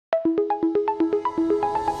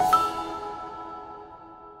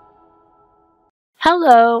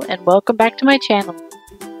Hello and welcome back to my channel.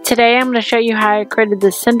 Today I'm going to show you how I created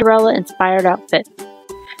this Cinderella inspired outfit.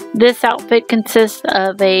 This outfit consists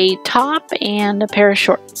of a top and a pair of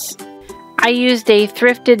shorts. I used a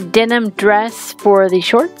thrifted denim dress for the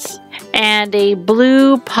shorts and a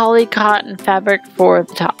blue poly cotton fabric for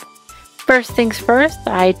the top. First things first,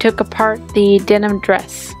 I took apart the denim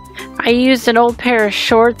dress. I used an old pair of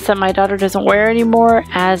shorts that my daughter doesn't wear anymore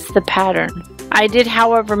as the pattern. I did,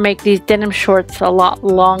 however, make these denim shorts a lot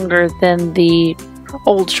longer than the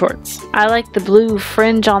old shorts. I like the blue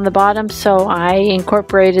fringe on the bottom, so I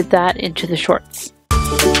incorporated that into the shorts.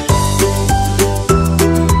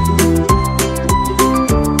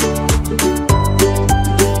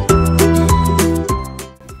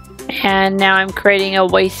 And now I'm creating a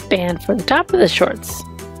waistband for the top of the shorts.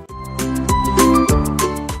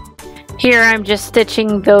 Here I'm just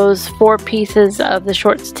stitching those 4 pieces of the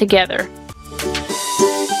shorts together.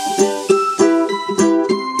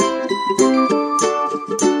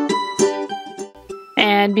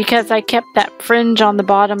 And because I kept that fringe on the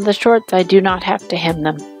bottom of the shorts, I do not have to hem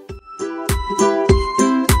them.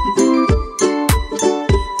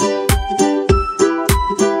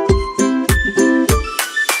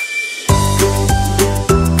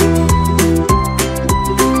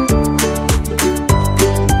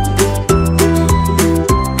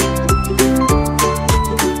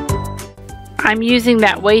 I'm using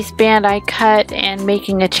that waistband I cut and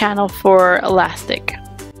making a channel for elastic.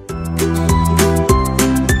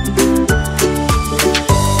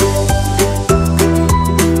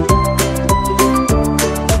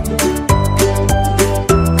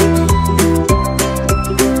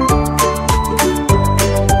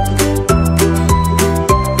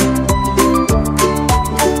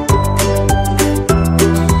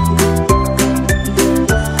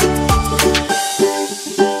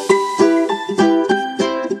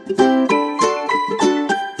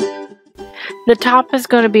 The top is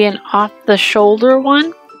going to be an off-the-shoulder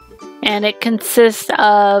one, and it consists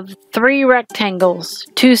of 3 rectangles,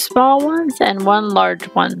 2 small ones and 1 large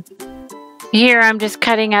one. Here I'm just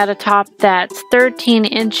cutting out a top that's 13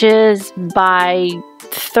 inches by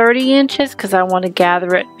 30 inches because I want to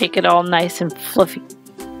gather it, make it all nice and fluffy.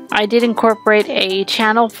 I did incorporate a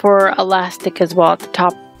channel for elastic as well at the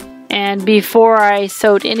top. And before I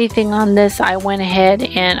sewed anything on this, I went ahead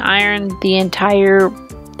and ironed the entire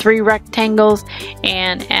 3 rectangles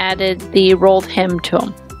and added the rolled hem to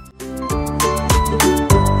them.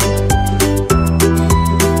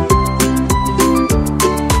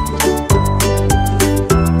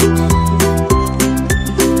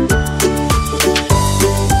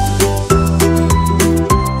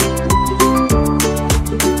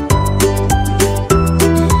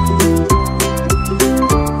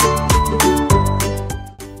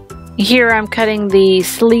 Here I'm cutting the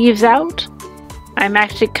sleeves out. I'm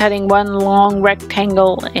actually cutting 1 long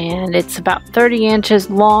rectangle, and it's about 30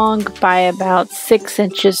 inches long by about 6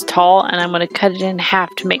 inches tall, and I'm going to cut it in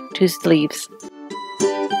half to make 2 sleeves.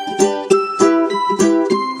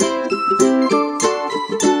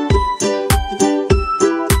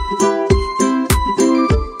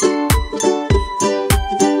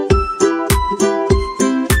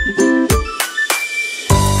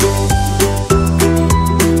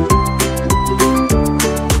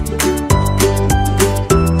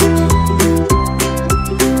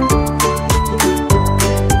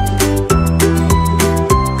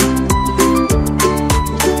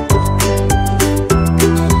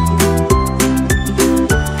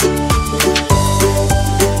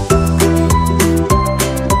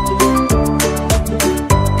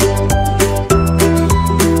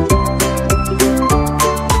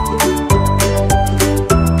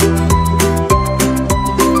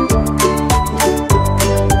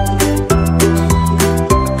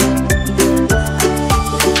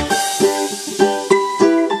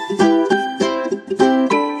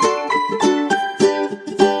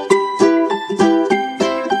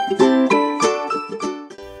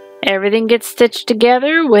 Everything gets stitched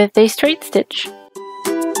together with a straight stitch.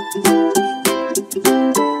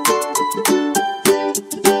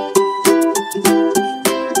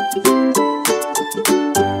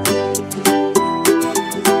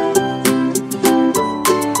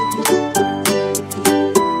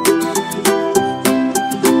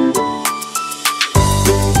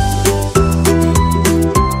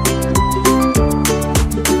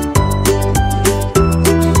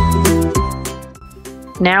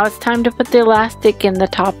 Now it's time to put the elastic in the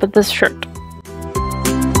top of the shirt.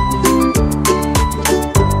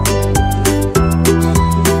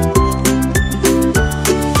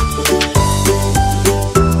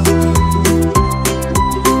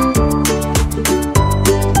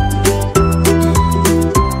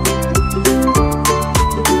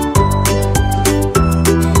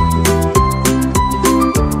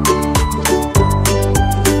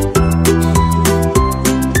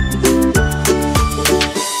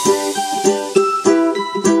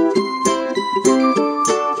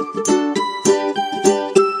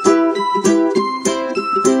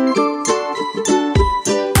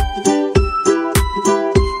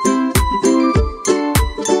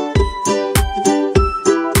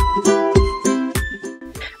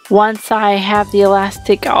 Once I have the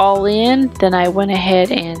elastic all in, then I went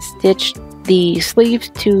ahead and stitched the sleeves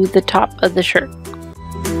to the top of the shirt.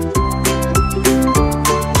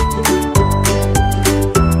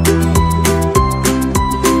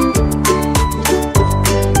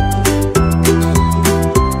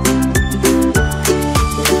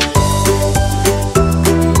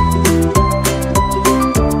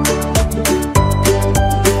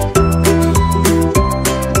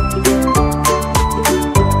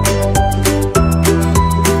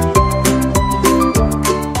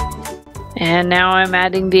 And now I'm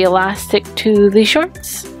adding the elastic to the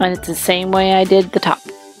shorts, and it's the same way I did the top.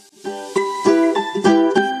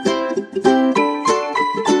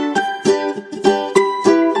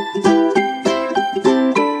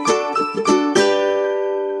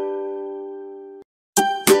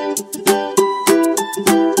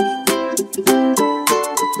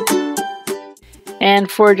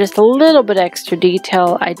 And for just a little bit extra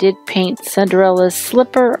detail, I did paint Cinderella's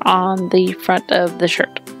slipper on the front of the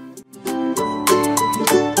shirt.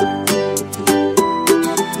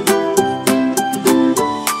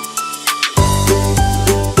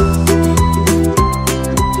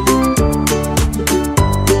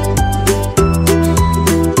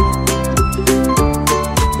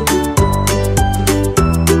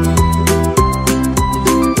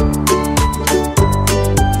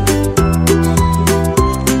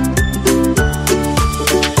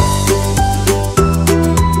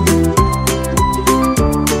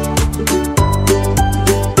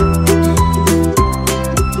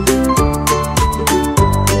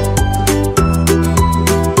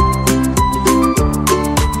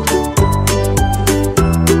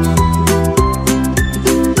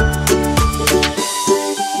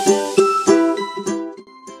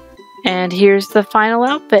 And here's the final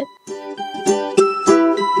outfit.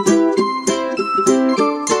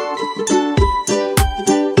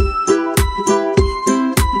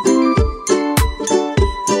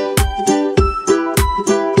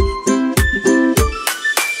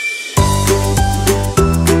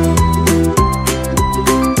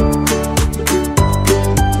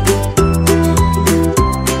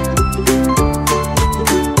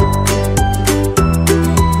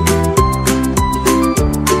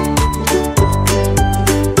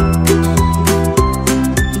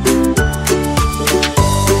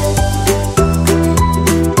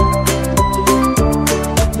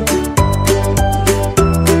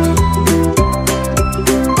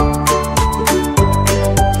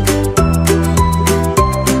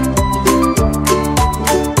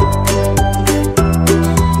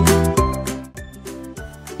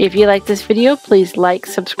 If you like this video, please like,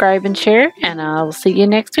 subscribe, and share, and I'll see you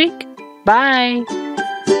next week. Bye!